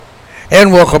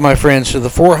And welcome, my friends, to the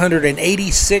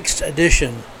 486th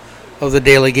edition of the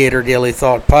DaleyGator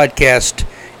DaleyThought podcast.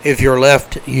 If you're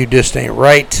left, you just ain't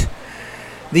right.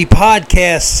 The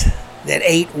podcast that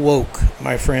ain't woke,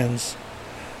 my friends.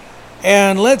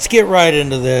 And let's get right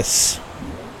into this.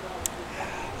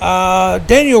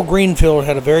 Daniel Greenfield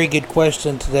had a very good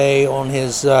question today on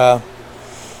his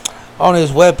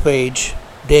webpage,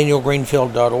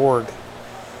 danielgreenfield.org.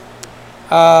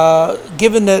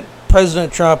 Given that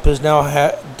President Trump has now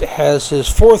has his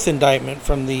fourth indictment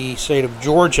from the state of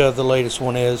Georgia, the latest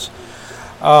one is,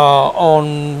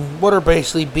 on what are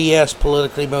basically BS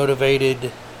politically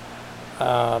motivated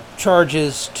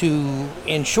charges to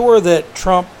ensure that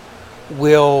Trump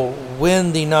will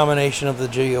win the nomination of the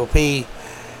GOP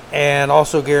and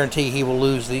also guarantee he will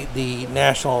lose the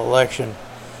national election.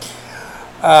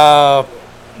 That's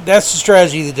the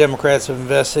strategy the Democrats have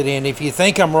invested in. If you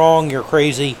think I'm wrong, you're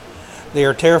crazy. They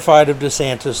are terrified of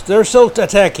DeSantis. They're still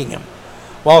attacking him.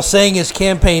 While saying his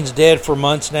campaign's dead for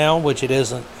months now, which it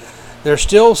isn't, they're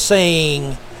still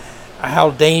saying how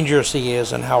dangerous he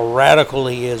is and how radical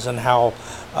he is and how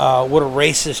what a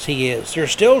racist he is. They're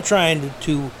still trying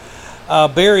to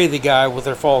bury the guy with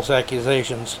their false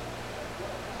accusations.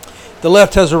 The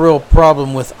left has a real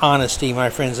problem with honesty, my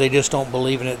friends. They just don't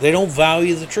believe in it. They don't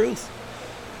value the truth.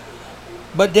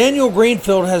 But Daniel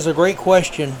Greenfield has a great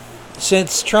question.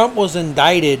 Since Trump was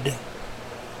indicted,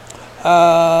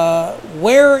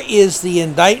 where is the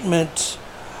indictment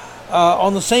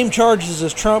on the same charges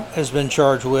as Trump has been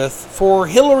charged with for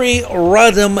Hillary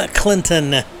Rodham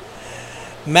Clinton?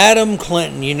 Madam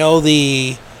Clinton, you know,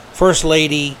 the First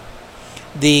Lady,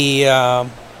 the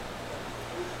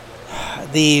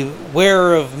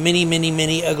wearer of many, many,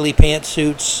 many ugly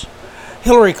pantsuits,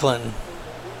 Hillary Clinton.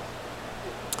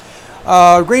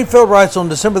 Greenfield writes on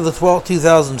December the 12th,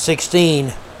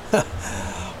 2016,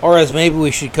 or as maybe we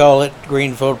should call it,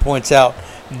 Greenfield points out,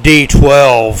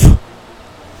 D12.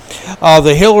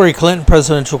 The Hillary Clinton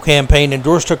presidential campaign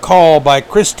endorsed a call by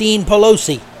Christine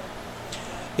Pelosi.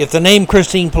 If the name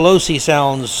Christine Pelosi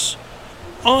sounds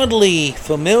oddly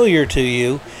familiar to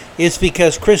you, it's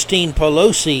because Christine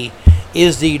Pelosi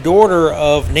is the daughter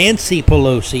of Nancy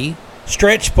Pelosi,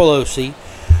 Stretch Pelosi,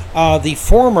 the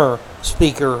former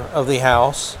Speaker of the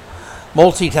House,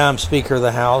 multi-time Speaker of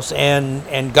the House,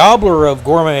 and gobbler of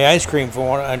gourmet ice cream, from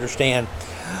what I understand,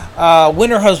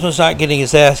 when her husband's not getting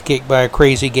his ass kicked by a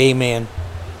crazy gay man.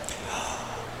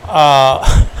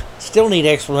 Still need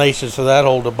explanations for that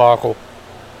whole debacle.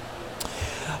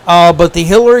 But the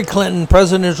Hillary Clinton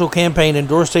presidential campaign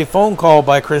endorsed a phone call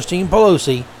by Christine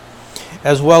Pelosi,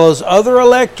 as well as other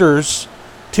electors,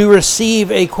 to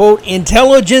receive a, quote,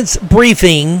 intelligence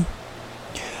briefing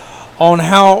on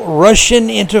how Russian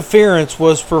interference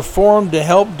was performed to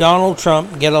help Donald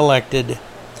Trump get elected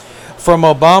from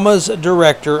Obama's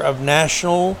Director of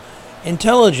National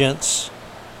Intelligence,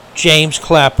 James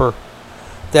Clapper.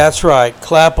 That's right,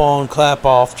 clap on, clap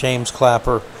off, James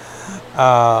Clapper.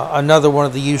 Another one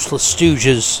of the useless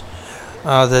stooges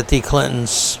that the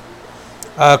Clintons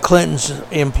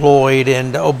employed,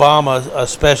 and Obama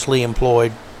especially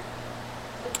employed.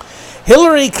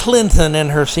 Hillary Clinton and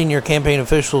her senior campaign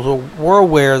officials were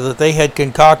aware that they had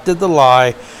concocted the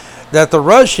lie that the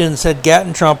Russians had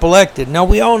gotten Trump elected. Now,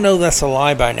 we all know that's a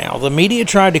lie by now. The media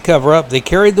tried to cover up. They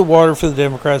carried the water for the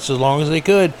Democrats as long as they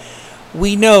could.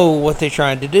 We know what they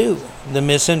tried to do. The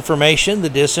misinformation, the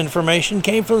disinformation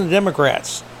came from the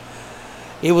Democrats.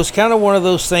 It was kind of one of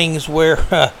those things where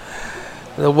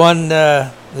the one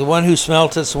who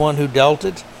smelt it's the one who dealt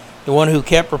it. The one who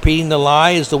kept repeating the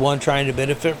lie is the one trying to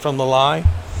benefit from the lie.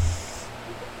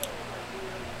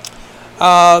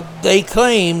 They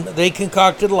claimed, they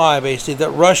concocted a lie, basically,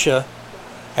 that Russia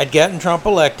had gotten Trump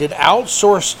elected,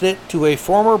 outsourced it to a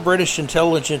former British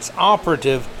intelligence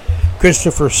operative,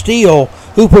 Christopher Steele,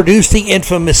 who produced the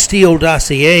infamous Steele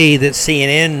dossier that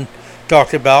CNN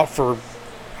talked about for,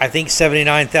 I think,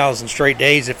 79,000 straight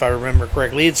days, if I remember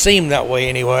correctly. It seemed that way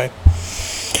anyway.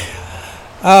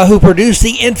 Who produced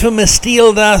the infamous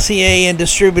Steele dossier and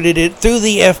distributed it through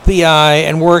the FBI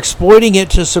and were exploiting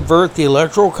it to subvert the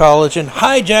Electoral College and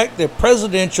hijack the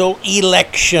presidential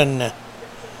election.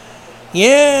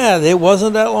 Yeah, it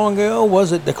wasn't that long ago,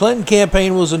 was it? The Clinton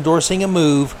campaign was endorsing a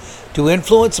move to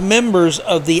influence members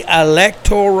of the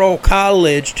Electoral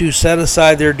College to set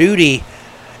aside their duty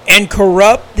and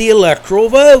corrupt the electoral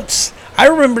votes. I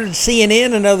remember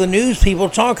CNN and other news people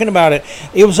talking about it.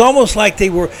 It was almost like they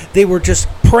were just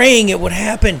praying it would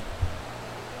happen.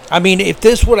 I mean, if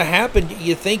this would have happened,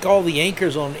 you think all the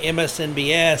anchors on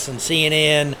MSNBS and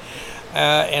CNN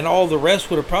and all the rest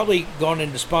would have probably gone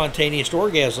into spontaneous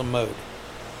orgasm mode.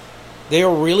 They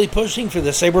were really pushing for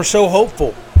this. They were so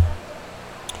hopeful.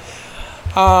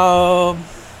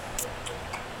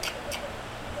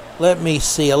 Let me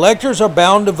see. Electors are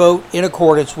bound to vote in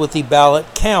accordance with the ballot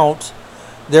count.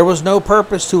 There was no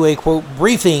purpose to a, quote,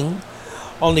 briefing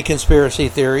on the conspiracy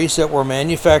theories that were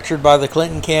manufactured by the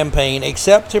Clinton campaign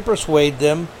except to persuade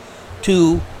them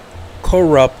to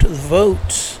corrupt the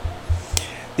votes.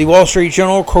 The Wall Street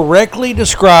Journal correctly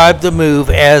described the move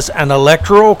as an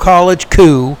electoral college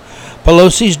coup.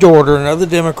 Pelosi's daughter and other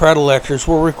Democrat electors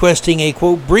were requesting a,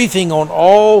 quote, briefing on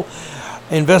all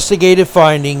investigative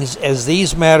findings as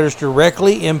these matters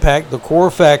directly impact the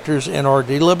core factors in our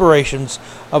deliberations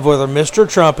of whether Mr.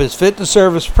 Trump is fit to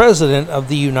serve as President of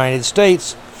the United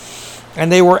States.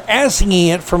 And they were asking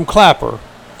it from Clapper,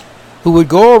 who would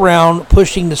go around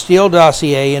pushing the Steele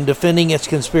dossier and defending its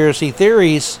conspiracy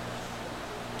theories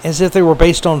as if they were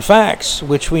based on facts,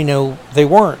 which we know they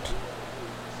weren't.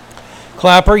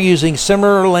 Clapper, using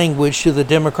similar language to the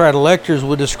Democrat electors,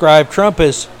 would describe Trump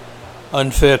as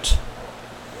unfit.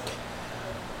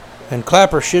 And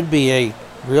Clapper should be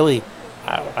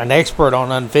an expert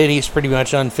on unfit. He's pretty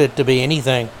much unfit to be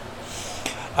anything.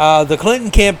 The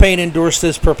Clinton campaign endorsed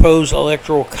this proposed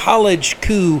electoral college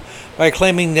coup by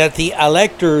claiming that the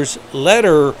electors'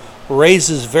 letter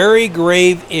raises very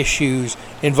grave issues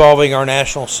involving our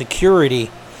national security.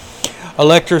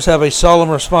 Electors have a solemn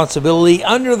responsibility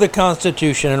under the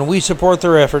Constitution, and we support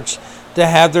their efforts to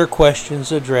have their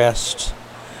questions addressed.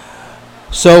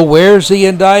 So where's the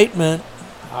indictment?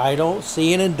 I don't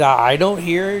see any indictment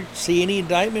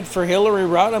for Hillary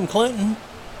Rodham Clinton.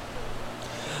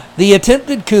 The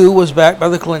attempted coup was backed by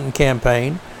the Clinton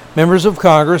campaign, members of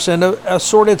Congress, and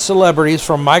assorted celebrities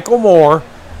from Michael Moore.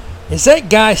 Is that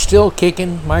guy still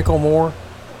kicking, Michael Moore?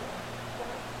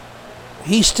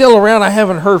 He's still around. I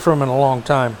haven't heard from him in a long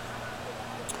time.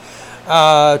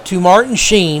 To Martin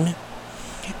Sheen,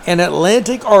 an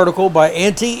Atlantic article by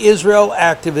anti-Israel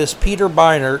activist Peter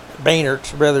Boehnert,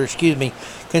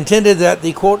 contended that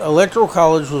the, quote, electoral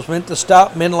college was meant to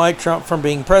stop men like Trump from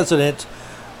being president.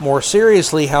 More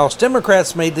seriously, House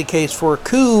Democrats made the case for a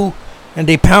coup and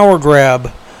a power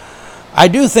grab. I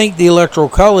do think the electoral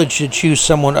college should choose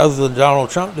someone other than Donald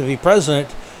Trump to be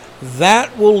president.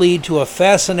 That will lead to a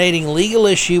fascinating legal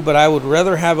issue, but I would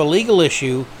rather have a legal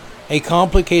issue, a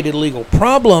complicated legal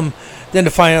problem, than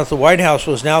to find out the White House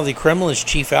was now the Kremlin's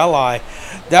chief ally.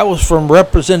 That was from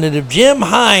Representative Jim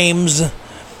Himes,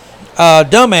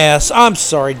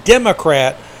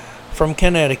 Democrat from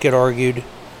Connecticut, argued.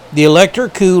 The elector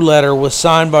coup letter was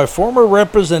signed by former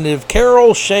Representative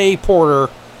Carol Shea Porter,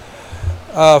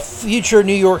 future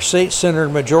New York State Senator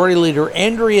Majority Leader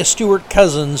Andrea Stewart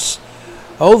Cousins.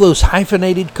 Oh, those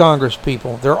hyphenated Congress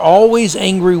people. They're always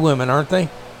angry women, aren't they?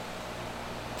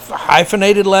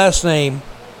 Hyphenated last name.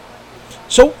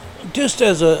 So, just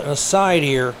as an aside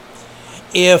here,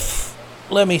 if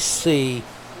a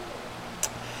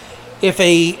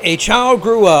child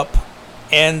grew up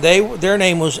and their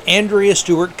name was Andrea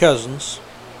Stewart Cousins,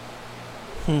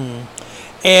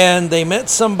 and they met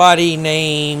somebody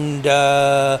named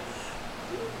a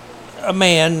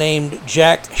man named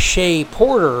Jack Shea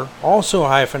Porter, also a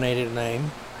hyphenated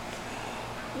name,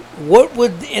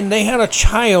 and they had a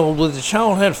child, the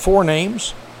child had 4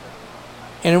 names,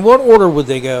 and in what order would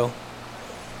they go?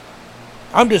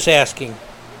 I'm just asking.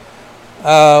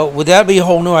 Would that be a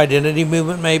whole new identity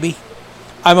movement, maybe?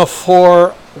 I'm a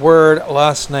 4-word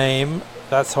last name.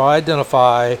 That's how I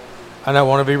identify, and I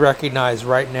want to be recognized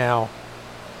right now.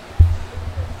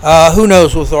 Who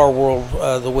knows with our world,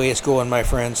 the way it's going, my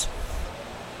friends.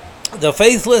 The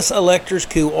faithless electors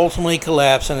coup ultimately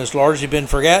collapsed and has largely been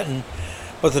forgotten,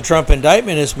 but the Trump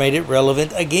indictment has made it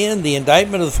relevant again. The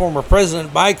indictment of the former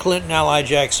president by Clinton ally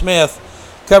Jack Smith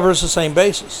covers the same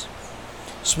basis.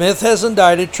 Smith has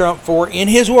indicted Trump for, in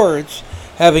his words,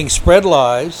 having spread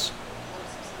lies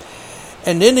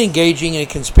and then engaging in a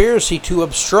conspiracy to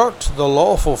obstruct the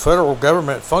lawful federal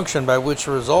government function by which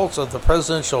the results of the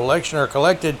presidential election are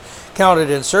collected,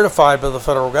 counted, and certified by the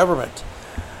federal government.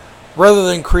 Rather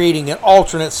than creating an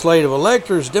alternate slate of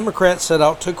electors, Democrats set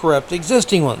out to corrupt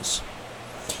existing ones.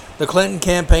 The Clinton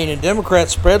campaign and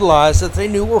Democrats spread lies that they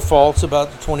knew were false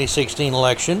about the 2016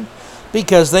 election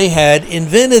because they had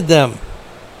invented them.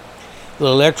 The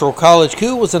Electoral College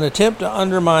coup was an attempt to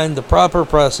undermine the proper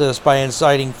process by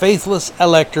inciting faithless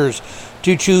electors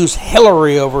to choose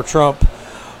Hillary over Trump.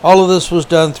 All of this was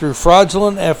done through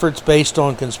fraudulent efforts based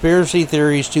on conspiracy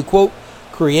theories to, quote,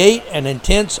 create an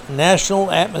intense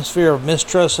national atmosphere of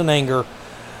mistrust and anger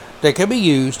that could be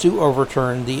used to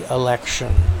overturn the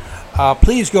election.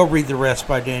 Please go read the rest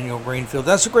by Daniel Greenfield.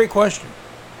 That's a great question.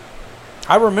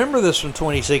 I remember this from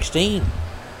 2016.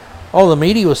 Oh, the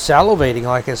media was salivating,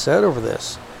 like I said, over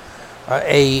this.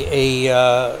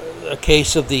 A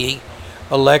case of the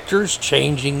electors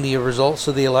changing the results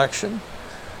of the election,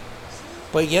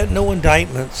 but yet no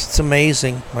indictments. It's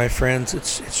amazing, my friends.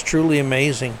 It's truly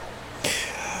amazing.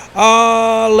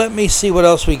 Let me see what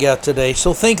else we got today.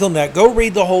 So think on that. Go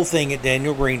read the whole thing at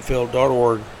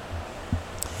danielgreenfield.org.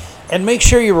 And make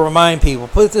sure you remind people.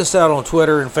 Put this out on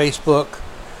Twitter and Facebook.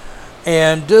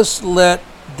 And just let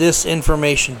this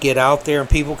information get out there and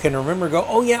people can remember, go,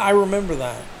 oh yeah, I remember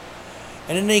that.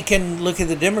 And then they can look at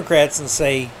the Democrats and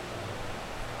say,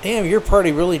 damn, your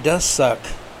party really does suck.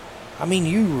 I mean,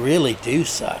 you really do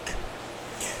suck.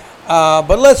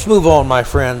 But let's move on, my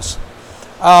friends.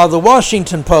 The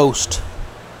Washington Post.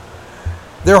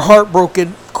 They're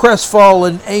heartbroken,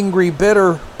 crestfallen, angry,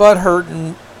 bitter, butthurt,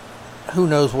 and who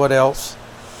knows what else.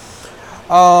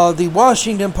 The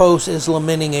Washington Post is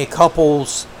lamenting a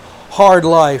couple's hard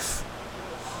life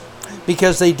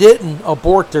because they didn't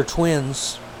abort their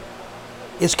twins.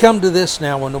 It's come to this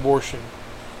now in abortion.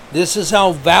 This is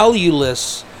how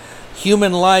valueless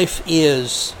human life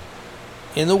is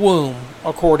in the womb,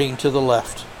 according to the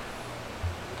left.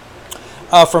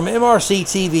 From MRC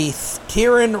TV,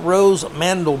 Kieran Rose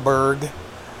Mandelberg.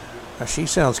 Now, she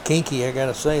sounds kinky, I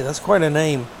gotta say. That's quite a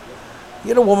name. You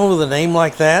get a woman with a name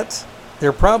like that,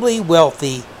 they're probably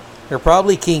wealthy. They're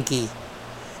probably kinky.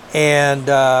 And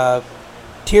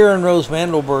Kieran Rose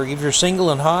Mandelberg, if you're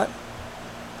single and hot,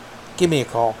 give me a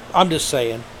call. I'm just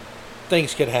saying.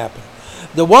 Things could happen.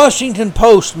 The Washington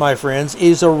Post, my friends,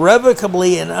 is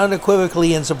irrevocably and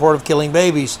unequivocally in support of killing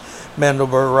babies,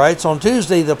 Mandelberg writes. On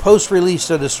Tuesday, the Post released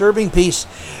a disturbing piece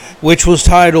which was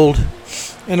titled,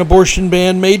 "An abortion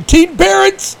ban made teen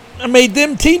parents. I made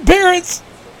them teen parents.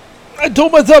 I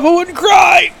told myself I wouldn't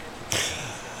cry."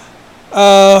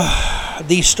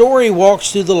 The story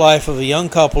walks through the life of a young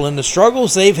couple and the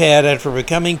struggles they've had after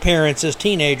becoming parents as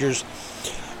teenagers.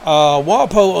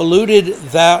 WAPO alluded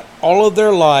that all of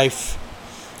their life,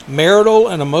 marital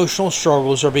and emotional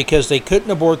struggles are because they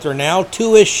couldn't abort their now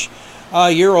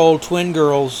 2-ish-year-old twin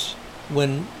girls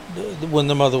when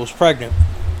the mother was pregnant.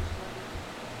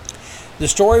 The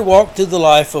story walked through the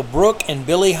life of Brooke and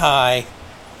Billy High,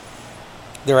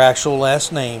 their actual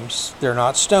last names. They're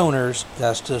not stoners,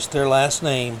 that's just their last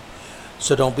name,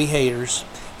 so don't be haters,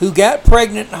 who got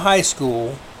pregnant in high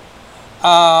school.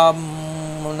 Hold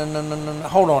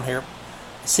on here.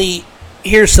 See,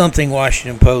 here's something,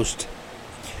 Washington Post.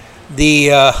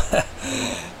 The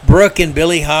Brooke and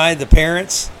Billy High, the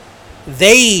parents,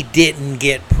 they didn't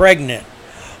get pregnant.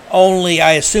 Only,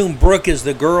 I assume Brooke is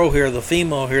the girl here, the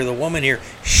female here, the woman here.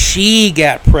 She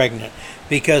got pregnant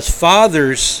because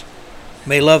fathers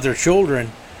may love their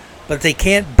children, but they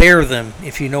can't bear them,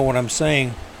 if you know what I'm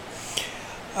saying.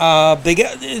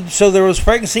 So there was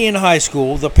pregnancy in high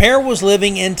school. The pair was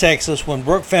living in Texas when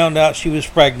Brooke found out she was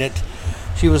pregnant.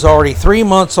 She was already 3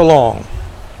 months along.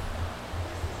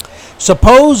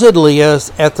 Supposedly,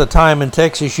 as at the time in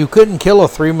Texas, you couldn't kill a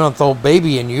 3-month-old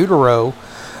baby in utero,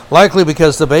 likely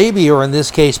because the baby, or in this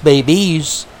case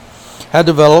babies, had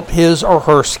developed his or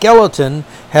her skeleton,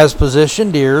 has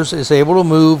positioned ears, is able to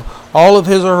move all of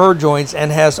his or her joints,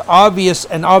 and has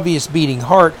an obvious beating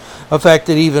heart, a fact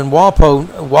that even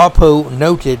WAPO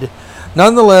noted.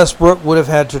 Nonetheless, Brooke would have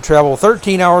had to travel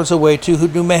 13 hours away to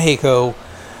New Mexico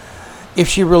if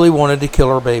she really wanted to kill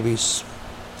her babies.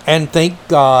 And thank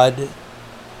God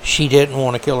she didn't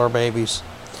want to kill her babies.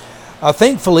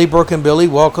 Thankfully, Brooke and Billy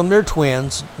welcomed their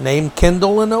twins, named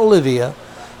Kendall and Olivia,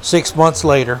 6 months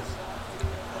later.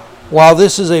 While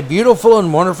this is a beautiful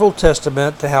and wonderful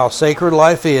testament to how sacred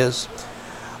life is,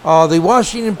 the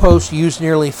Washington Post used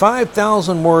nearly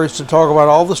 5,000 words to talk about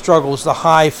all the struggles the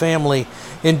High family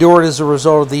endured as a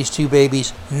result of these two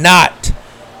babies not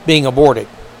being aborted.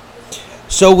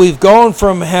 So we've gone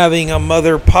from having a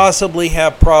mother possibly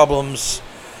have problems,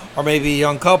 or maybe a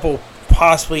young couple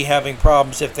possibly having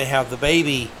problems if they have the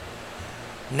baby.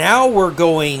 Now you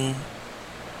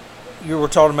were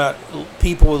talking about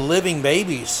people with living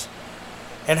babies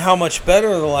and how much better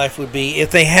the life would be if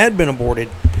they had been aborted.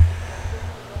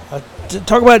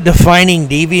 Talk about defining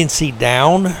deviancy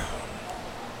down.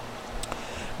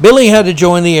 Billy had to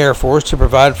join the Air Force to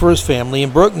provide for his family,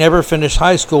 and Brooke never finished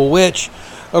high school, which,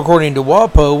 according to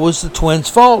WAPO, was the twins'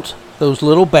 fault. Those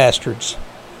little bastards.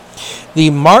 The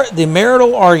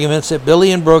marital arguments that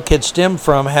Billy and Brooke had stemmed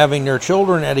from having their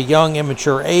children at a young,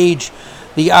 immature age,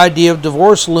 the idea of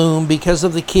divorce loomed because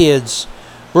of the kids.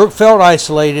 Brooke felt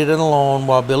isolated and alone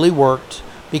while Billy worked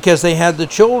because they had the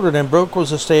children, and Brooke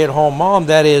was a stay-at-home mom.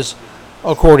 That is,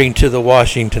 according to the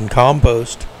Washington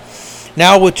Compost.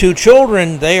 Now, with 2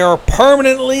 children, they are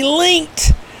permanently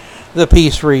linked. The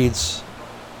piece reads,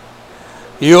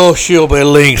 she'll be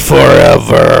linked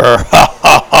forever.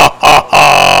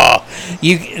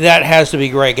 That has to be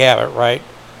Greg Abbott, right?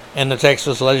 And the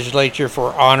Texas legislature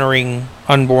for honoring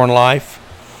unborn life,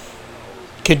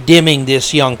 condemning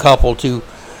this young couple to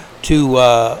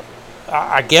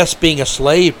I guess, being a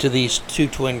slave to these two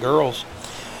twin girls.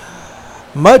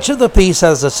 Much of the piece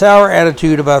has a sour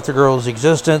attitude about the girls'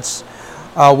 existence.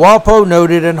 WAPO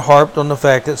noted and harped on the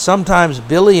fact that sometimes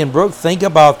Billy and Brooke think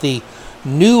about the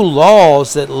new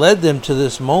laws that led them to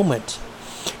this moment.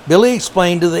 Billy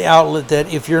explained to the outlet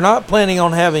that if you're not planning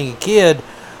on having a kid,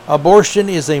 abortion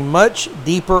is a much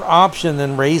deeper option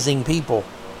than raising people.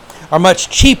 Or much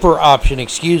cheaper option,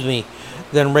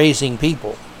 than raising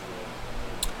people.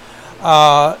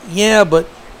 Yeah, but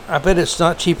I bet it's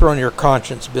not cheaper on your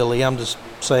conscience, Billy. I'm just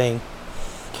saying.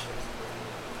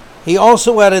 He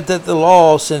also added that the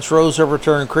law, since Roe's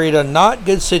overturn, created a not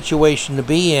good situation to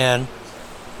be in.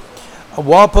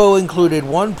 WAPO included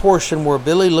one portion where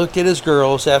Billy looked at his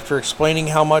girls after explaining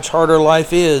how much harder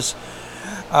life is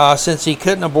since he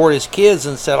couldn't abort his kids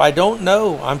and said, "I don't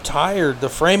know, I'm tired." The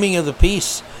framing of the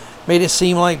piece made it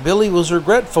seem like Billy was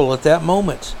regretful at that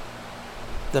moment.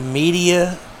 The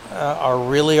media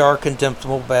are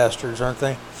contemptible bastards, aren't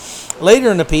they?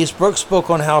 Later in the piece, Brooke spoke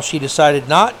on how she decided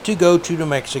not to go to New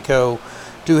Mexico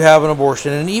to have an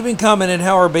abortion, and even commented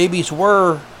how her babies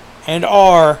were and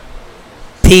are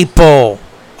people.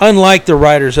 Unlike the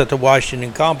writers at the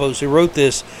Washington Compost who wrote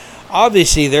this,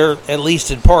 obviously they're, at least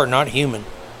in part, not human.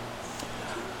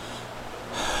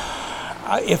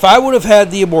 If I would have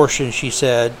had the abortion, she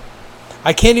said,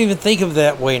 I can't even think of it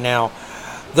that way now.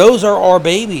 Those are our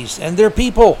babies, and they're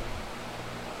people.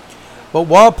 But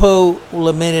WAPO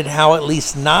lamented how at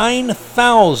least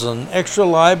 9,000 extra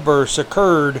live births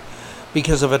occurred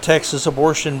because of a Texas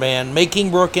abortion ban,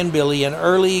 making Brooke and Billy an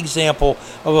early example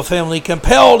of a family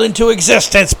compelled into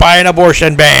existence by an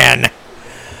abortion ban.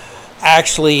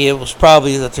 Actually, it was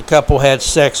probably that the couple had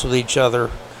sex with each other.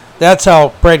 That's how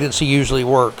pregnancy usually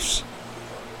works.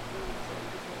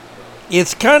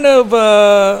 It's kind of,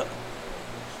 a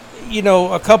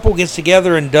couple gets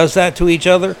together and does that to each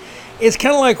other. It's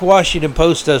kind of like Washington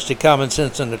Post does to Common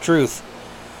Sense and the Truth.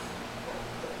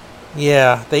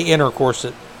 Yeah, they intercourse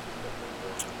it.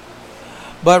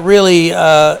 But really,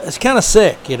 it's kind of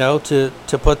sick, to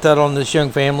put that on this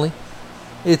young family.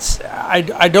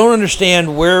 I don't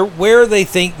understand where they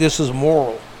think this is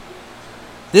moral.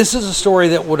 This is a story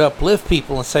that would uplift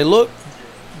people and say, look,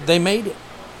 they made it.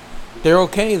 They're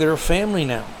okay. They're a family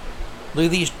now. Look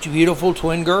at these beautiful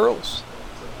twin girls.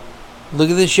 Look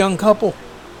at this young couple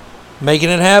making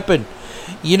it happen.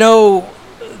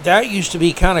 That used to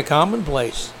be kind of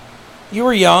commonplace. You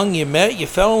were young, you met, you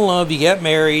fell in love, you got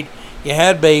married, you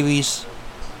had babies,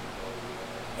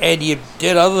 and you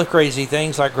did other crazy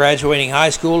things like graduating high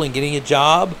school and getting a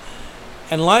job.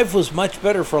 And life was much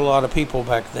better for a lot of people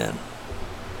back then.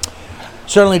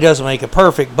 Certainly doesn't make it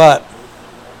perfect, but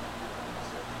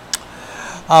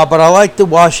I like the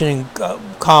Washington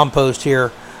Compost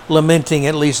here, lamenting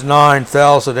at least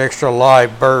 9,000 extra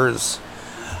live births.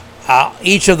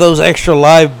 Each of those extra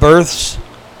live births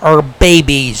are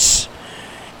babies.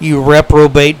 You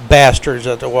reprobate bastards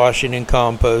at the Washington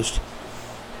Compost.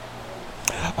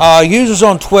 Users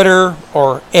on Twitter,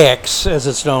 or X as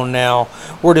it's known now,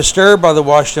 were disturbed by the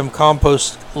Washington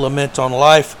Compost lament on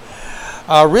life.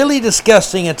 Really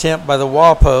disgusting attempt by the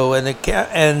WAPO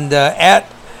and at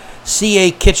C.A.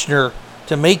 Kitchener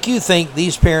to make you think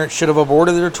these parents should have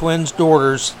aborted their twins'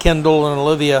 daughters, Kendall and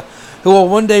Olivia, who will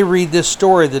one day read this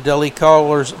story, the Daily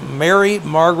Caller's Mary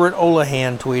Margaret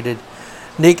Olahan tweeted.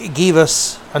 Nick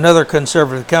Givas, another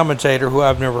conservative commentator who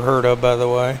I've never heard of, by the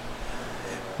way.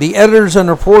 The editors and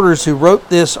reporters who wrote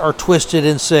this are twisted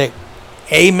and sick.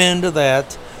 Amen to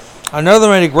that. Another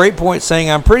made a great point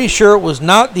saying, I'm pretty sure it was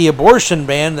not the abortion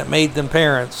ban that made them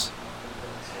parents.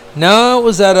 No, it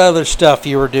was that other stuff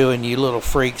you were doing, you little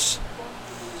freaks.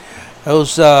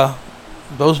 Those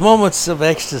moments of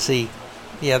ecstasy,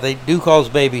 yeah, they do cause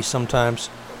babies sometimes.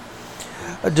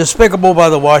 Despicable by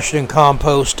the Washington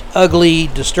Compost. Ugly,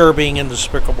 disturbing, and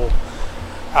despicable.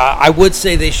 I would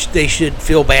say they should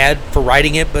feel bad for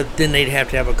writing it, but then they'd have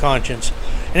to have a conscience.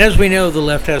 And as we know, the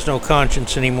left has no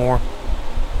conscience anymore.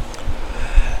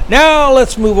 Now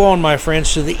let's move on, my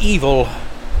friends, to the evil.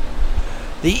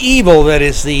 The evil that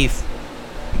is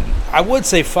I would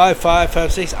say 5'5",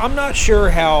 5'6". I'm not sure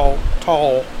how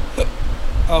tall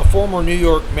former New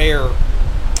York Mayor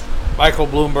Michael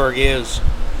Bloomberg is.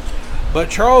 But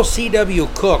Charles C.W.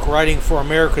 Cook, writing for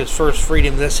America's First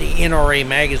Freedom, that's the NRA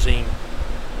magazine,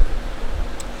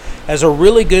 has a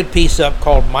really good piece up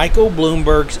called Michael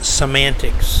Bloomberg's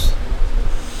Semantics.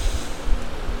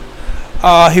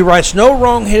 He writes, no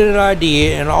wrong-headed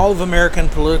idea in all of American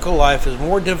political life is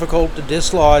more difficult to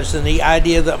dislodge than the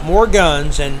idea that more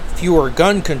guns and fewer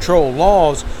gun control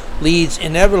laws leads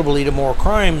inevitably to more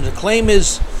crime. The claim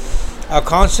is a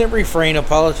constant refrain of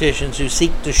politicians who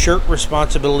seek to shirk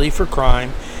responsibility for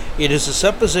crime. It is a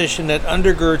supposition that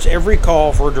undergirds every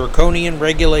call for draconian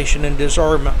regulation and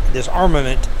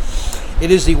disarmament. It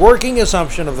is the working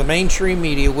assumption of the mainstream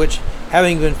media, which,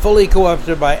 having been fully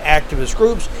co-opted by activist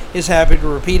groups, is happy to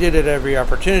repeat it at every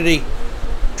opportunity.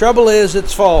 Trouble is,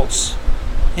 it's false.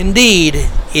 Indeed,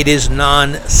 it is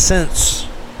nonsense.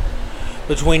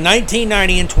 Between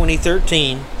 1990 and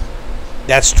 2013,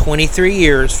 that's 23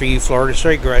 years for you Florida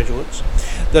State graduates,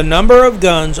 the number of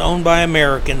guns owned by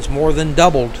Americans more than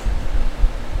doubled.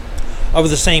 Over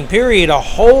the same period, a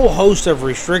whole host of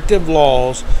restrictive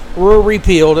laws were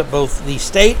repealed at both the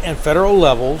state and federal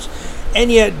levels,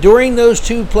 and yet during those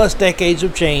 2+ decades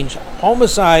of change,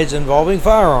 homicides involving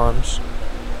firearms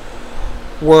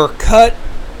were cut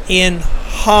in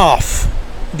half.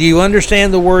 Do you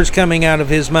understand the words coming out of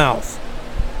his mouth?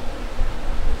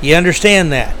 You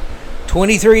understand that?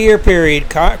 23-year period,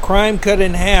 crime cut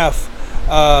in half,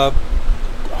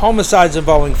 homicides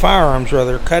involving firearms,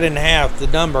 rather, cut in half the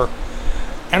number.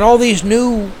 And all these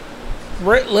new,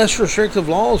 less restrictive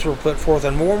laws were put forth,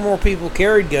 and more people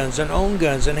carried guns and owned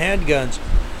guns and had guns.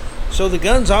 So the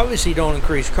guns obviously don't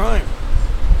increase crime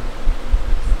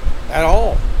at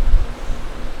all.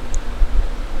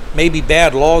 Maybe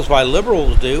bad laws by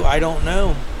liberals do, I don't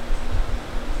know.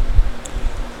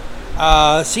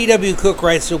 C.W. Cook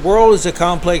writes, the world is a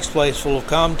complex place full of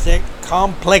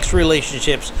complex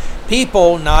relationships.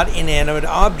 People, not inanimate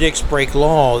objects, break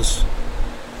laws.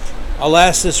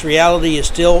 Alas, this reality is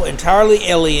still entirely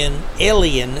alien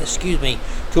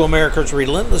to America's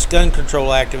relentless gun control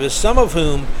activists, some of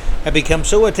whom have become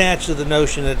so attached to the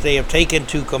notion that they have taken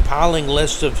to compiling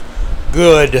lists of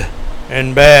good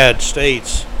and bad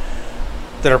states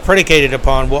that are predicated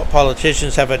upon what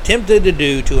politicians have attempted to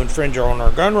do to infringe on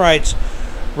our gun rights,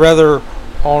 rather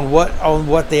on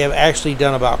what they have actually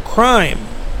done about crime.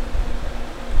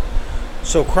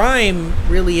 So crime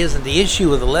really isn't the issue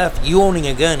with the left. You owning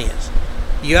a gun is.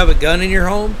 You have a gun in your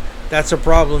home, that's a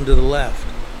problem to the left.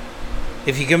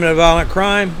 If you commit a violent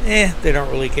crime, they don't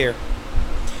really care.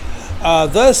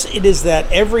 Thus, it is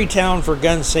that every town for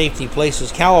gun safety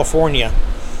places California,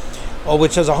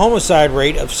 which has a homicide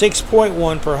rate of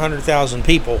 6.1 per 100,000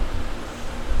 people,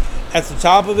 at the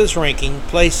top of its ranking,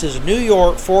 places New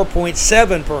York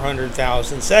 4.7 per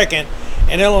 100,000 second,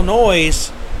 and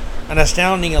Illinois an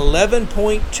astounding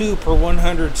 11.2 per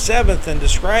 107th, and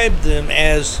described them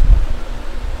as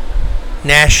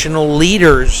national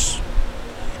leaders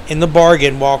in the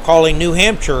bargain, while calling New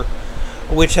Hampshire,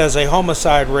 which has a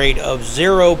homicide rate of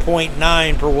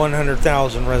 0.9 per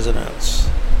 100,000 residents.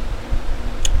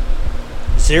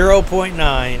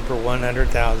 0.9 per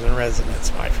 100,000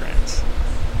 residents, my friends.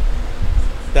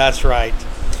 That's right.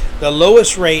 The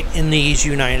lowest rate in these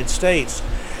United States.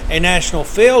 A national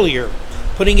failure,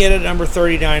 putting it at number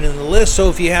 39 in the list. So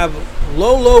if you have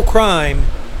low crime,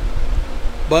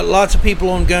 but lots of people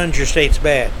own guns, your state's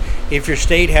bad. If your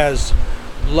state has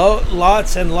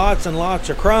lots and lots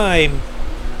of crime,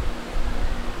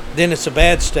 then it's a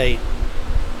bad state.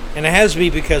 And it has to be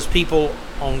because people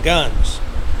own guns,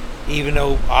 even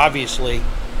though obviously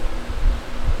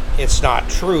it's not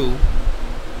true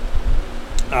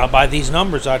by these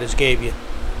numbers I just gave you.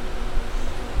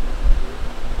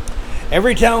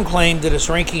 Every town claimed that its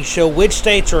rankings show which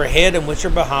states are ahead and which are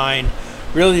behind.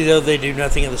 Really, though, they do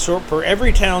nothing of the sort. Per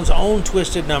every town's own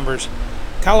twisted numbers,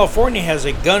 California has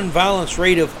a gun violence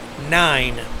rate of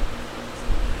 9,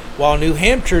 while New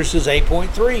Hampshire's is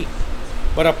 8.3.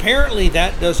 But apparently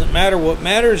that doesn't matter. What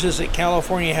matters is that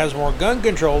California has more gun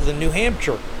control than New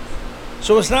Hampshire.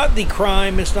 So it's not the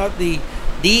crime, it's not the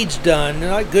deeds done, they're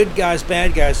not good guys,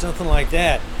 bad guys, nothing like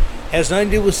that. It has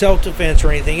nothing to do with self-defense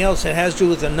or anything else. It has to do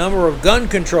with the number of gun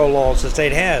control laws the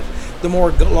state has. The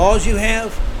more laws you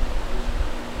have,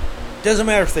 doesn't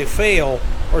matter if they fail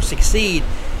or succeed,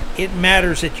 it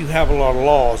matters that you have a lot of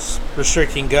laws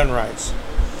restricting gun rights.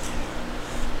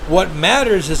 What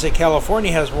matters is that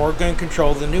California has more gun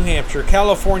control than New Hampshire.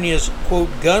 California's, quote,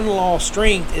 gun law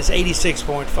strength is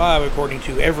 86.5 according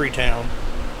to Everytown,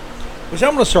 which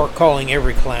I'm going to start calling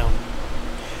Every Clown.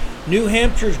 New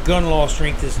Hampshire's gun law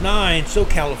strength is 9, so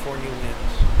California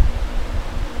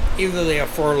wins, even though they have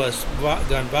far less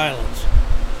gun violence.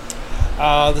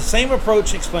 The same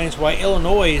approach explains why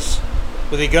Illinois,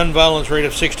 with a gun violence rate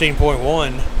of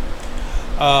 16.1,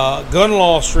 gun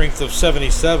law strength of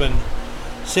 77,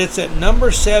 sits at number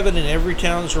 7 in every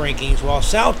town's rankings, while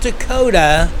South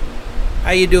Dakota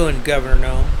How you doing, Governor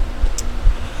Noem?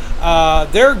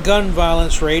 Their gun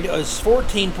violence rate is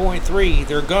 14.3.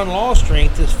 Their gun law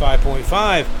strength is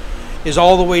 5.5. Is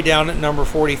all the way down at number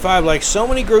 45. Like so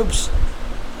many groups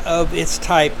of its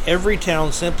type, every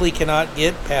town simply cannot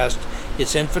get past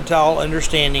its infantile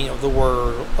understanding of the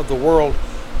world.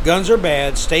 Guns are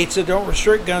bad. States that don't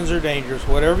restrict guns are dangerous.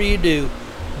 Whatever you do,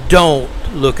 don't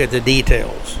look at the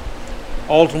details.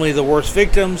 Ultimately, the worst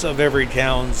victims of every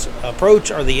town's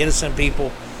approach are the innocent people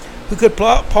who could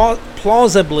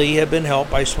plausibly have been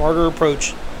helped by a smarter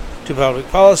approach to public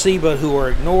policy, but who are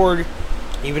ignored,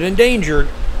 even endangered,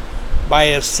 by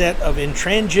a set of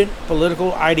intransigent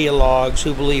political ideologues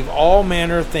who believe all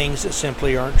manner of things that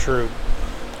simply aren't true.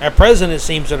 At present, it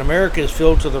seems that America is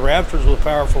filled to the rafters with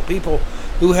powerful people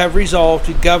who have resolved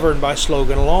to govern by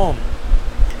slogan alone.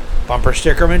 Bumper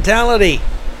sticker mentality.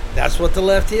 That's what the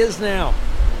left is now.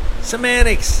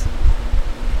 Semantics.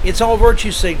 It's all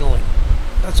virtue signaling.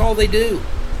 That's all they do.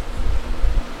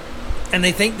 And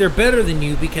they think they're better than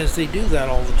you because they do that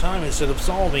all the time instead of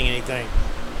solving anything.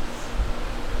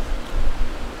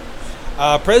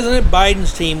 President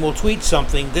Biden's team will tweet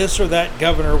something. This or that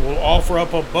governor will offer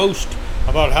up a boast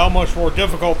about how much more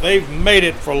difficult they've made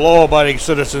it for law-abiding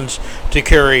citizens to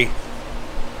carry.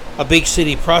 A big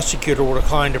city prosecutor will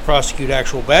decline to prosecute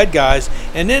actual bad guys,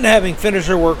 and then, having finished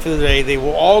their work for the day, they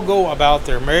will all go about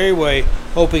their merry way,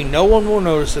 hoping no one will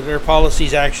notice that their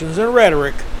policies, actions, and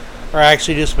rhetoric are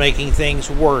actually just making things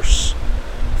worse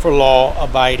for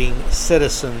law-abiding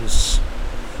citizens.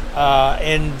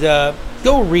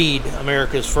 Go read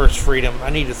America's First Freedom. I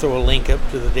need to throw a link up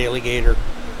to the DaleyGator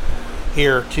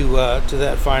here to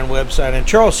that fine website. And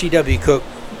Charles C.W. Cook,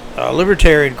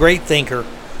 libertarian, great thinker.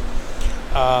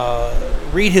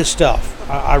 Read his stuff.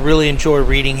 I really enjoy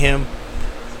reading him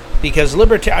because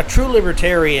a true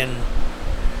libertarian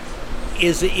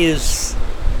is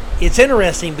it's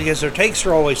interesting because their takes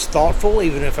are always thoughtful,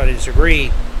 even if I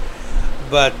disagree.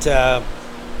 But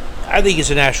I think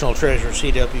he's a national treasure,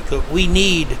 C.W. Cook. We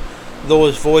need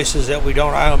those voices that we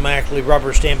don't automatically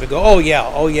rubber stamp and go, oh yeah,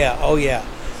 oh yeah, oh yeah.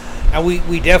 And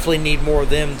we definitely need more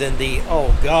of them than the,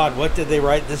 oh God, what did they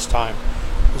write this time?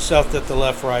 The stuff that the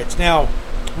left writes. Now,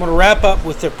 I'm going to wrap up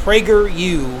with the Prager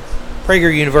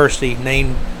University,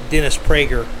 named Dennis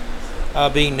Prager,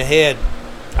 being the head.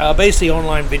 Basically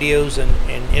online videos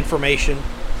and information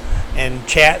and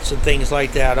chats and things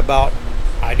like that about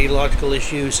ideological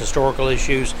issues, historical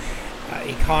issues,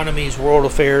 economies, world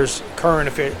affairs, current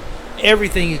affairs,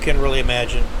 everything you can really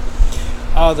imagine.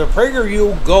 The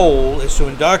PragerU goal is to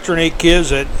indoctrinate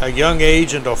kids at a young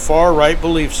age into a far-right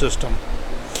belief system.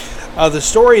 The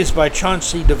story is by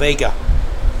Chauncey DeVega.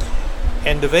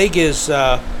 And DeVega is,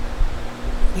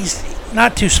 he's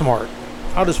not too smart.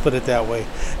 I'll just put it that way.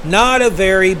 Not a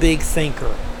very big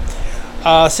thinker.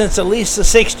 Since at least the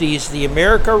 60s, the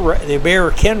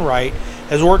American right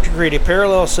has worked to create a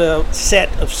parallel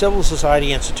set of civil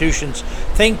society institutions,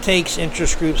 think tanks,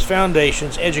 interest groups,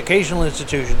 foundations, educational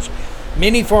institutions,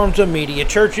 many forms of media,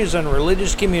 churches and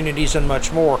religious communities, and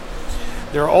much more.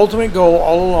 Their ultimate goal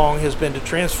all along has been to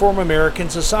transform American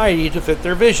society to fit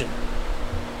their vision.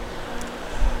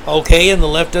 Okay, and the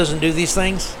left doesn't do these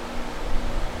things?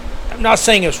 I'm not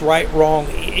saying it's right, wrong,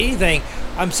 anything.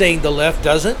 I'm saying the left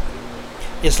doesn't.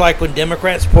 It's like when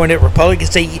Democrats point at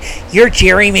Republicans and say, you're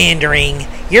gerrymandering,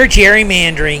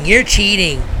 you're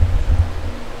cheating.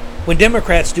 When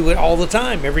Democrats do it all the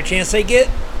time, every chance they get,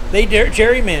 they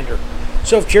gerrymander.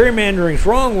 So if gerrymandering's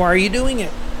wrong, why are you doing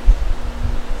it?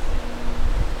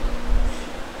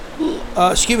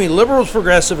 Liberals,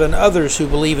 progressive, and others who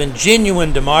believe in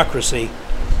genuine democracy,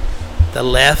 the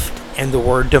left and the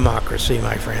word democracy,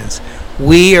 my friends.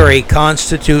 We are a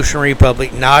constitutional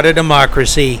republic, not a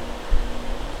democracy.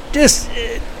 Just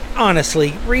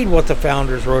honestly, read what the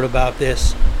founders wrote about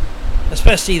this,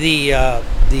 especially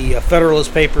the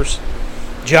Federalist Papers,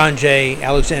 John Jay,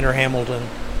 Alexander Hamilton,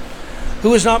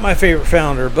 who is not my favorite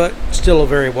founder, but still a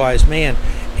very wise man.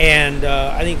 And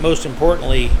I think most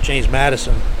importantly, James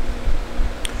Madison,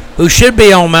 who should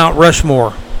be on Mount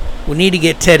Rushmore. We need to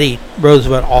get Teddy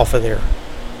Roosevelt off of there.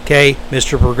 Okay,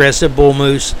 Mr. Progressive Bull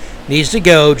Moose needs to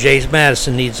go. James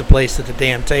Madison needs a place at the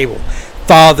damn table.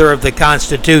 Father of the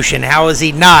Constitution. How is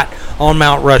he not on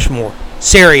Mount Rushmore?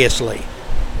 Seriously.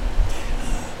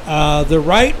 The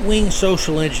right-wing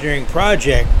social engineering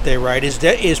project, they write,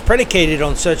 is predicated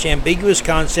on such ambiguous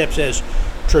concepts as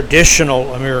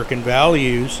traditional American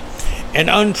values and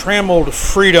untrammeled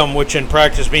freedom, which in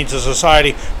practice means a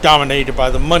society dominated by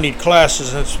the moneyed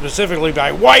classes and specifically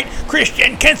by white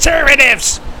Christian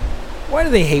conservatives. Why do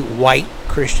they hate white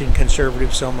Christian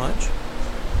conservatives so much?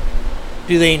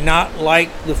 Do they not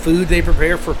like the food they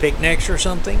prepare for picnics or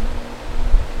something?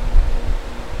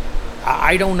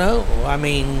 I don't know. I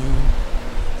mean,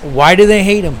 why do they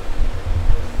hate them?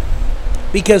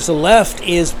 Because the left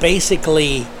is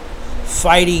basically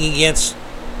fighting against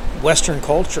Western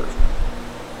culture.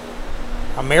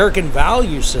 American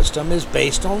value system is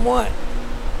based on what?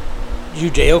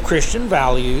 Judeo-Christian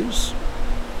values.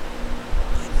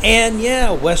 And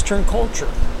yeah, Western culture.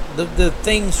 The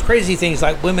things, crazy things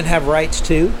like women have rights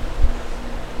too.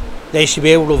 They should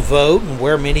be able to vote and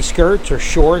wear mini skirts or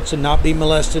shorts and not be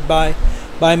molested by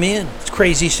men. It's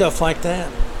crazy stuff like that.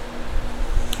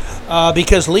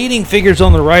 Because leading figures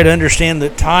on the right understand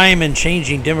that time and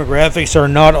changing demographics are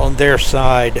not on their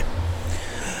side.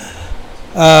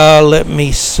 Let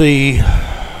me see.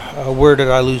 Where did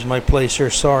I lose my place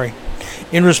here? Sorry.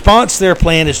 In response, their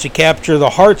plan is to capture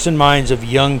the hearts and minds of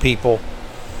young people,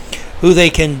 who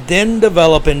they can then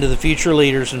develop into the future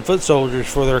leaders and foot soldiers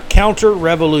for their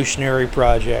counter-revolutionary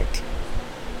project.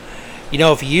 You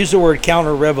know, if you use the word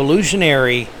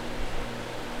counter-revolutionary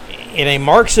in a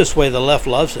Marxist way, the left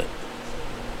loves it.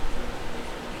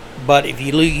 But if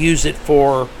you use it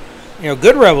for,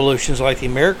 good revolutions like the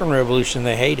American Revolution,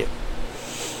 they hate it.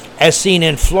 As seen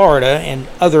in Florida and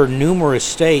other numerous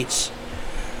states,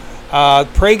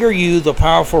 PragerU, the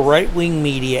powerful right-wing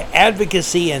media,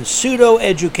 advocacy, and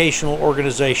pseudo-educational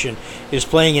organization, is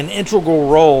playing an integral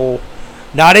role,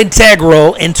 not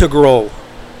integral, integral.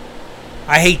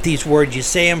 I hate these words. You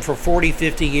say them for 40,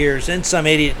 50 years, and some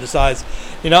idiot decides,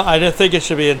 I didn't think it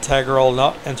should be integral,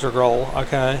 not integral,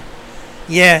 okay?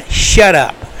 Yeah, shut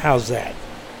up. How's that?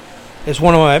 It's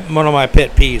one of my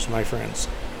pet peeves, my friends.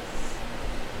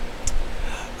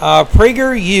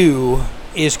 PragerU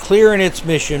is clear in its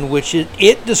mission, which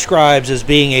it describes as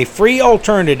being a free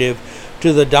alternative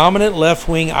to the dominant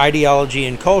left-wing ideology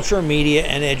in culture, media,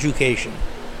 and education.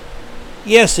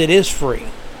 Yes, it is free.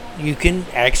 You can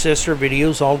access their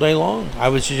videos all day long. I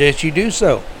would suggest you do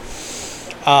so.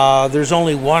 There's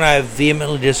only one I've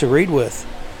vehemently disagreed with,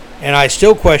 and I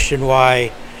still question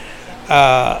why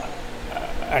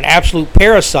an absolute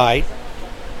parasite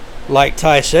like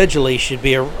Ty Sedgley should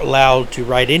be allowed to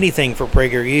write anything for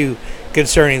PragerU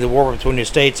concerning the war between the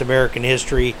states, American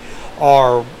history,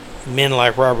 or men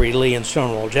like Robert E. Lee and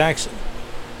Stonewall Jackson.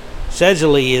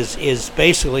 Sedgley is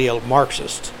basically a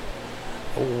Marxist.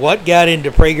 What got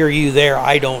into PragerU there,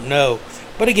 I don't know.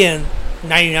 But again,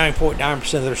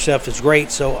 99.9% of their stuff is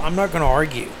great, so I'm not going to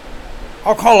argue.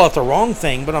 I'll call out the wrong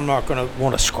thing, but I'm not going to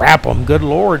want to scrap them. Good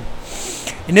Lord.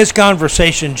 In this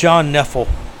conversation, John Neffel.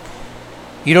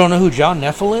 You don't know who John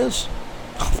Neffel is?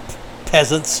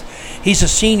 Peasants. He's a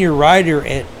senior writer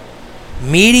at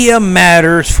Media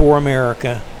Matters for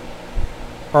America,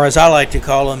 or as I like to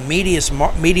call him,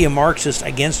 Media Marxist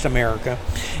Against America,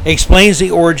 explains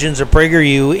the origins of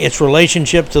PragerU, its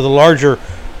relationship to the larger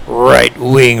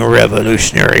right-wing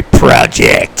revolutionary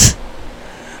project,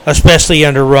 especially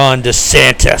under Ron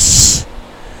DeSantis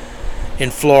in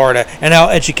Florida, and how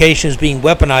education is being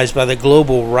weaponized by the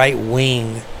global right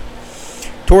wing.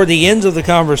 Toward the ends of the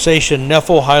conversation,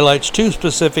 Neffel highlights two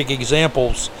specific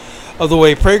examples of the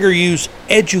way PragerU's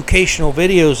educational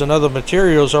videos and other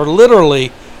materials are literally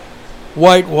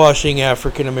whitewashing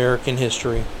African American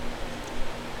history.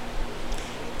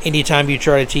 Anytime you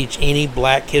try to teach any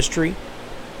black history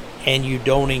and you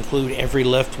don't include every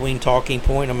left-wing talking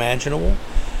point imaginable,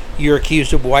 you're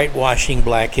accused of whitewashing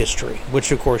black history,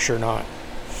 which of course you're not.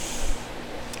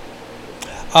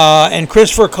 And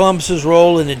Christopher Columbus's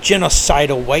role in the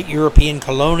genocidal white European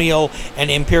colonial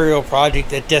and imperial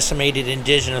project that decimated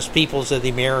indigenous peoples of the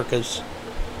Americas.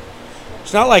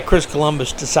 It's not like Chris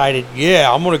Columbus decided,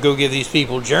 I'm going to go give these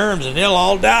people germs and they'll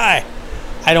all die.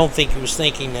 I don't think he was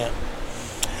thinking that.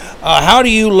 How do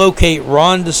you locate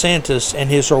Ron DeSantis and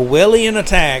his Orwellian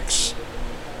attacks?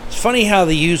 It's funny how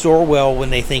they use Orwell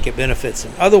when they think it benefits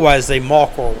them. Otherwise, they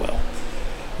mock Orwell.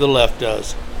 The left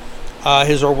does.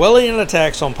 His Orwellian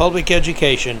attacks on public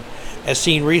education, as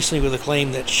seen recently with the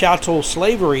claim that chattel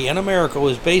slavery in America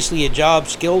was basically a job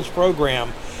skills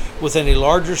program within a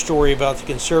larger story about the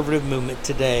conservative movement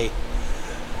today.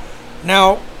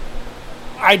 Now,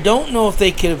 I don't know if they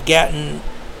could have gotten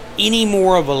any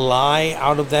more of a lie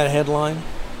out of that headline,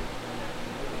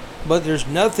 but there's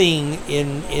nothing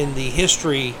in the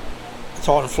history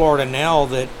taught in Florida now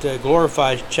that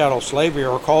glorifies chattel slavery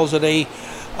or calls it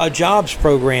a jobs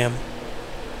program.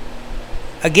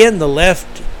 Again, the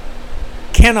left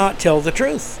cannot tell the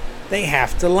truth. They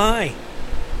have to lie.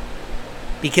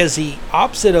 Because the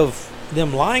opposite of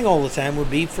them lying all the time would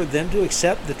be for them to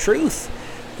accept the truth.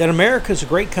 That America's a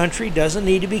great country, doesn't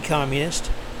need to be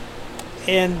communist.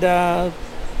 And,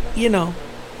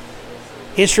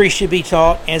 History should be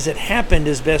taught as it happened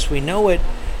as best we know it,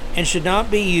 and should not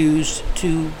be used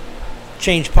to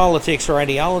change politics or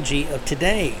ideology of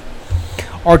today,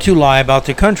 or to lie about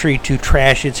the country, to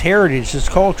trash its heritage, its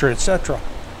culture, etc.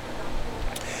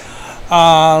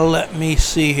 Let me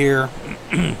see here.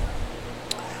 And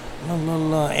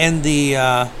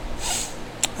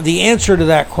the answer to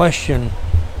that question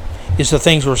is the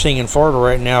things we're seeing in Florida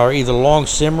right now are either long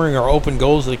simmering or open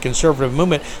goals of the conservative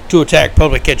movement to attack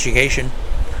public education.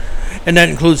 And that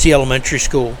includes the elementary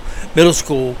school, middle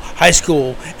school, high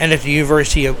school, and at the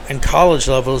university and college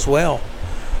level as well.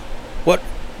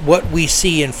 What we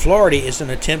see in Florida is an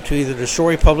attempt to either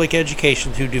destroy public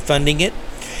education through defunding it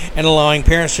and allowing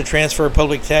parents to transfer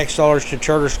public tax dollars to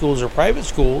charter schools or private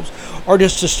schools, or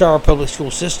just to start a public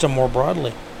school system more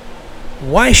broadly.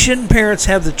 Why shouldn't parents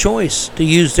have the choice to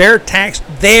use their tax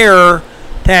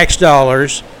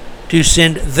dollars to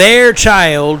send their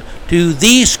child to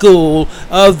the school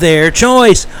of their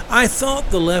choice? I thought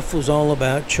the left was all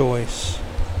about choice.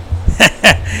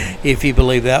 If you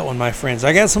believe that one, my friends.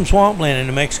 I got some swampland in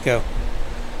New Mexico,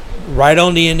 right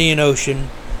on the Indian Ocean.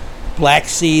 Black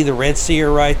Sea, the Red Sea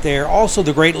are right there. Also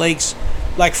the Great Lakes,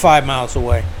 like 5 miles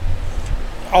away.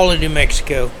 All in New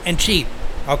Mexico. And cheap.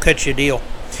 I'll cut you a deal.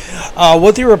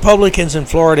 What the Republicans in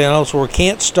Florida and elsewhere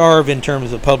can't starve in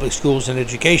terms of public schools and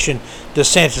education,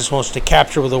 DeSantis wants to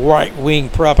capture with a right-wing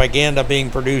propaganda being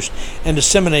produced and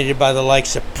disseminated by the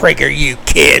likes of PragerU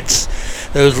kids.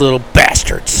 Those little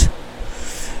bastards.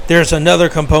 There's another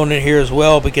component here as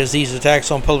well, because these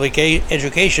attacks on public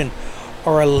education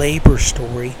are a labor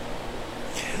story.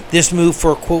 This move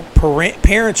for, quote,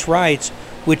 parents' rights,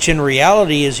 which in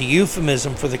reality is a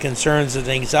euphemism for the concerns and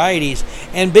anxieties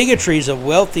and bigotries of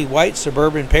wealthy white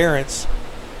suburban parents,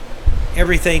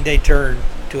 everything they turn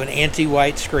to an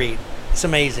anti-white screed. It's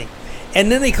amazing.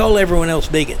 And then they call everyone else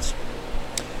bigots.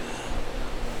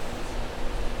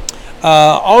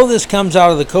 All of this comes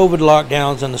out of the COVID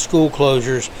lockdowns and the school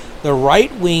closures. The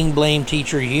right wing blamed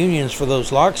teacher unions for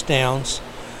those lockdowns.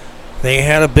 They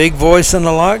had a big voice in the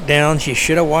lockdowns. You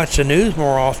should have watched the news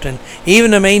more often.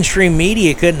 Even the mainstream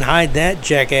media couldn't hide that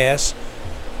jackass.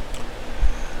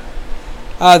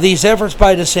 These efforts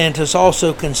by DeSantis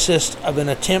also consist of an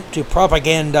attempt to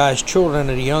propagandize children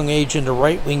at a young age into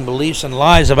right-wing beliefs and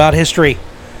lies about history.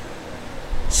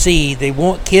 See, they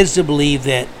want kids to believe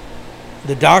that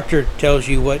the doctor tells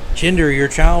you what gender your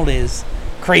child is.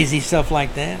 Crazy stuff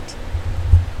like that.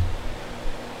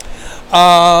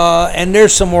 And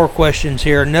there's some more questions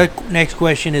here. Next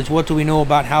question is, what do we know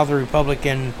about how the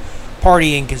Republican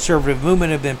Party and conservative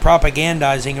movement have been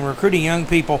propagandizing and recruiting young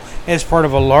people as part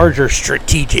of a larger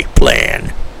strategic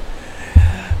plan?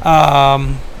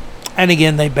 And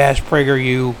again, they bash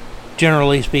PragerU,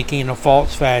 generally speaking, in a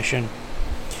false fashion.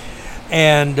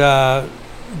 And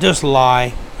just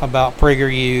lie about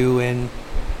PragerU and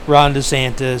Ron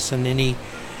DeSantis and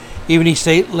even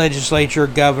state legislature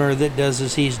governor that does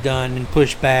as he's done and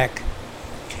push back.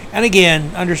 And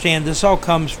again, understand this all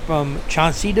comes from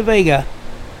Chauncey DeVega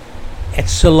at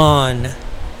Salon.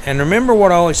 And remember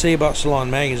what I always say about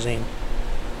Salon magazine.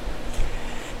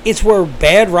 It's where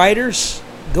bad writers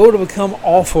go to become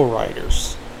awful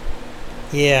writers.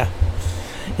 Yeah.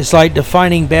 It's like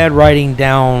defining bad writing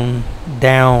down.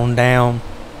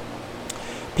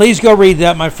 Please go read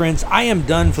that, my friends. I am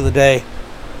done for the day.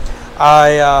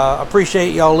 I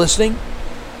appreciate y'all listening.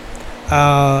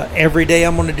 Every day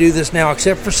I'm going to do this now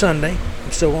except for Sunday.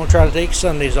 I'm still going to try to take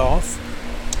Sundays off.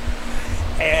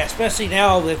 Especially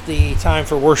now that the time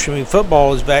for worshiping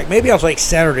football is back. Maybe I'll take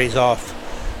Saturdays off,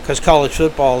 because college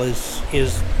football is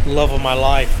the love of my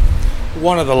life.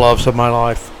 One of the loves of my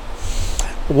life.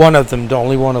 One of them,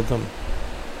 only one of them.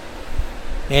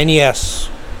 And yes,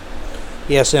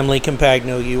 Emily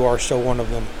Compagno, you are so one of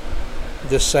them.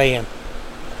 Just saying.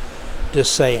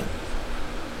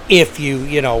 If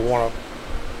you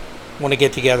want to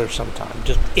get together sometime,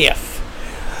 just if.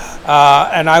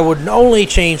 And I would only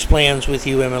change plans with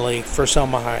you, Emily, for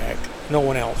Selma Hayek. No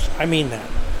one else. I mean that.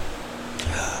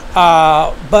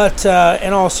 But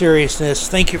in all seriousness,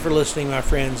 thank you for listening, my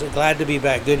friends. Glad to be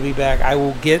back. Good to be back. I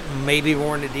will get maybe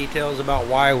more into details about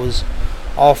why I was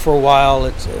off for a while.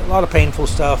 It's a lot of painful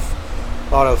stuff,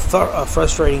 a lot of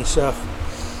frustrating stuff.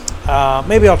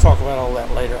 Maybe I'll talk about all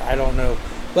that later. I don't know.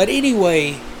 But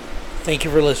anyway, thank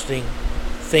you for listening.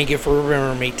 Thank you for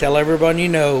remembering me. Tell everybody you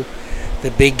know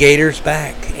the big gator's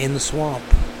back in the swamp.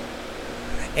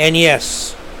 And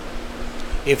yes,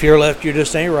 if you're left, you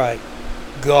just ain't right.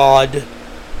 God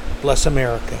bless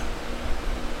America.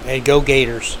 And go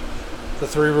Gators. The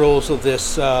 3 rules of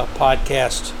this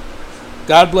podcast.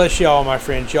 God bless y'all, my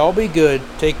friends. Y'all be good.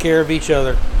 Take care of each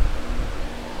other.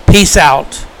 Peace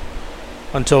out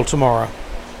until tomorrow.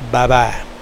 Bye-bye.